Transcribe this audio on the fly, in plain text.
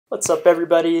What's up,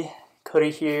 everybody?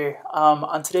 Cody here.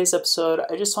 On today's episode,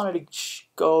 I just wanted to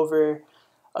go over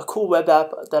a cool web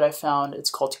app that I found. It's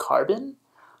called Carbon.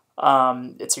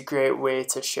 It's a great way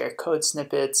to share code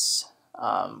snippets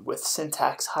with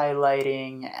syntax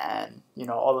highlighting and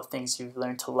all the things you've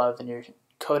learned to love in your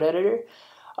code editor.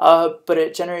 But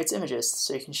it generates images,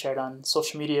 so you can share it on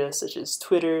social media such as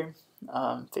Twitter,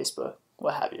 Facebook,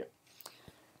 what have you.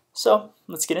 So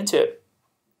let's get into it.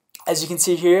 As you can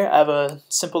see here, I have a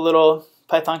simple little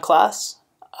Python class.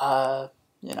 Not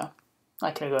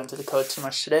going to go into the code too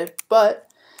much today, but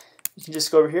you can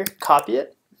just go over here, copy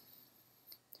it.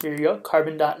 Here you go,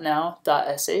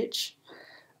 carbon.now.sh.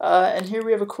 And here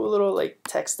we have a cool little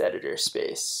text editor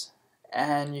space.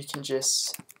 And you can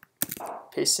just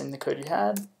paste in the code you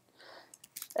had,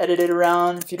 edit it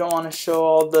around. If you don't want to show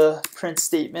all the print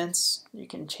statements, you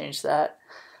can change that.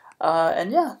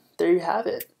 And yeah, there you have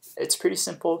it. It's pretty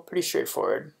simple, pretty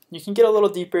straightforward. You can get a little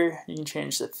deeper. You can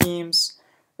change the themes.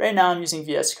 Right now I'm using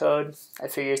VS Code. I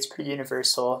figure it's pretty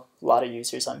universal. A lot of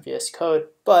users on VS Code.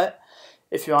 But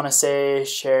if you want to say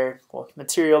share,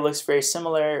 Material looks very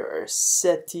similar, or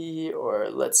SETI, or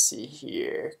let's see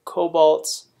here,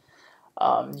 Cobalt,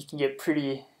 you can get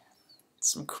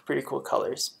some pretty cool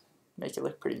colors. Make it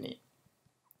look pretty neat.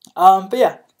 But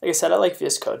yeah, like I said, I like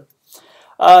VS Code.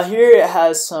 Here it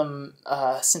has some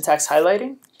syntax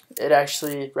highlighting. It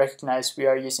actually recognized we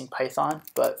are using Python,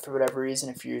 but for whatever reason,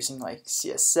 if you're using like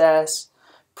CSS,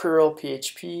 Perl,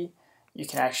 PHP, you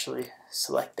can actually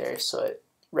select there, so it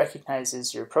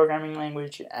recognizes your programming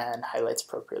language and highlights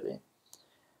appropriately.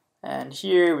 And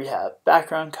here we have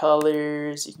background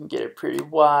colors. You can get it pretty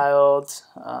wild.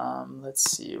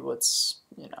 Let's see what's,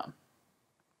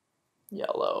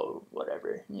 yellow,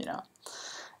 whatever,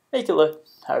 Make it look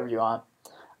however you want.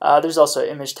 There's also an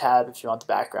image tab if you want the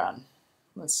background.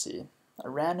 Let's see, a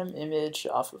random image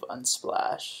off of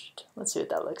Unsplash. Let's see what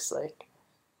that looks like.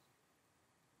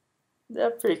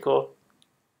 Yeah, pretty cool.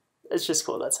 It's just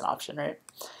cool that's an option, right?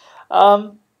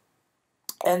 And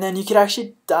then you could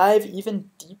actually dive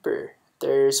even deeper.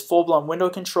 There's full-blown window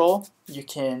control. You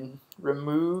can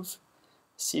remove,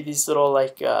 see these little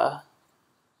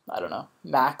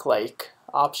Mac-like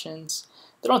options.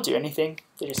 They don't do anything,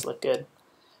 they just look good.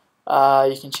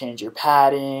 You can change your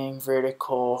padding,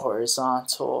 vertical,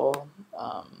 horizontal,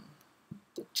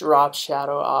 the drop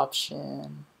shadow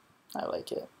option. I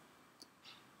like it.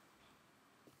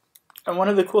 And one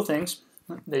of the cool things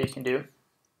that you can do,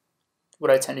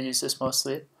 what I tend to use this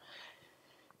mostly,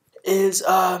 is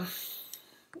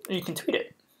you can tweet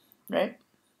it, right?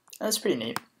 That's pretty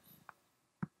neat.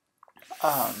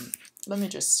 Let me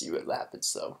just see what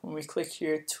happens though. When we click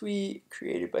here, tweet,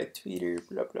 created by Tweeter,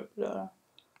 blah, blah, blah.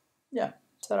 Yeah,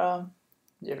 ta-da,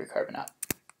 you have your Carbon app.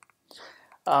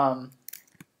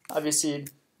 Obviously,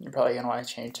 you're probably going to want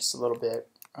to change just a little bit.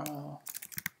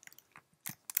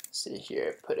 See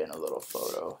here, put in a little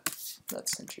photo.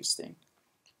 That's interesting.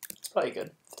 It's probably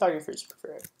good. Photographers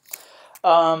prefer it.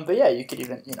 But yeah, you could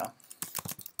even,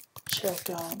 check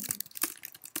out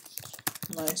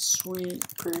my sweet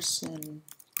person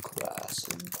class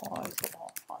in Python.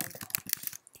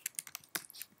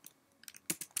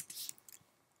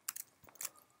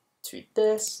 Tweet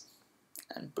this,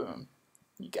 and boom,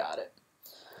 you got it.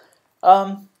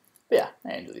 But yeah,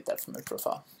 I didn't delete that from my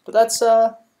profile. But that's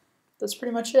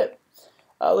pretty much it.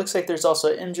 Looks like there's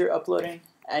also Imgur uploading,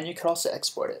 and you could also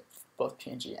export it, both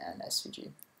PNG and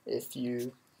SVG, if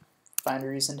you find a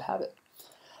reason to have it.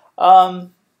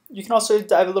 You can also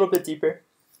dive a little bit deeper.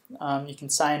 You can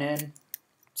sign in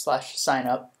 / sign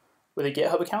up with a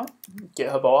GitHub account,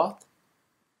 GitHub OAuth,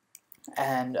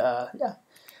 and yeah.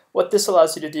 What this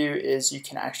allows you to do is you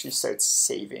can actually start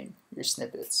saving your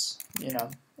snippets.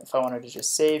 If I wanted to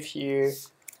just save here,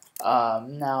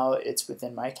 now it's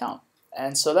within my account.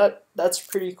 And so that's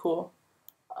pretty cool.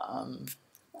 I'm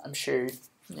sure,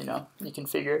 you can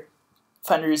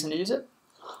find a reason to use it.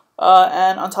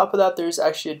 And on top of that, there's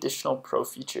actually additional pro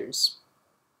features.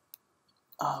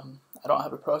 I don't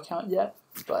have a pro account yet,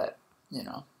 but,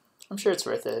 I'm sure it's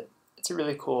worth it. It's a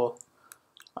really cool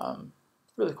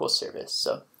service,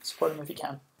 so support them if you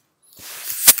can.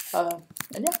 And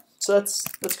yeah, so that's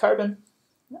Carbon.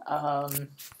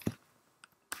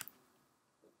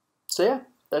 So yeah,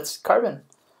 that's Carbon.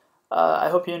 I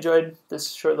hope you enjoyed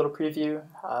this short little preview.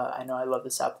 I know I love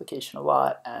this application a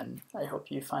lot, and I hope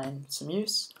you find some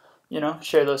use.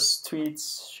 Share those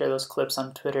tweets, share those clips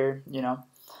on Twitter.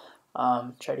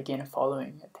 Try to gain a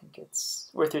following. I think it's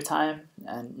worth your time,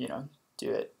 and do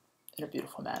it in a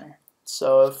beautiful manner.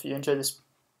 So if you enjoyed this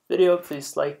video,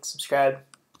 please like, subscribe,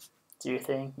 do your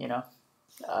thing, and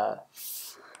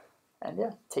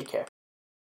yeah, take care.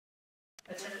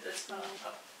 I turned it this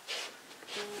up.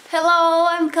 Hello,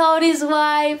 I'm Cody's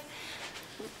wife.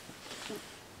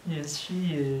 Yes,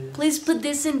 she is. Please put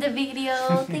this in the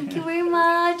video. Thank you very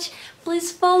much.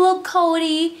 Please follow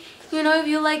Cody. You know, if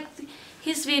you like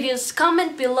his videos,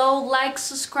 comment below, like,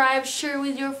 subscribe, share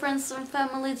with your friends and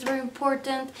family. It's very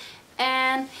important.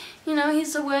 And you know,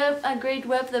 he's a great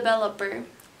web developer.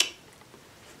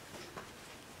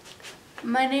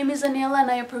 My name is Daniela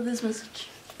and I approve this message.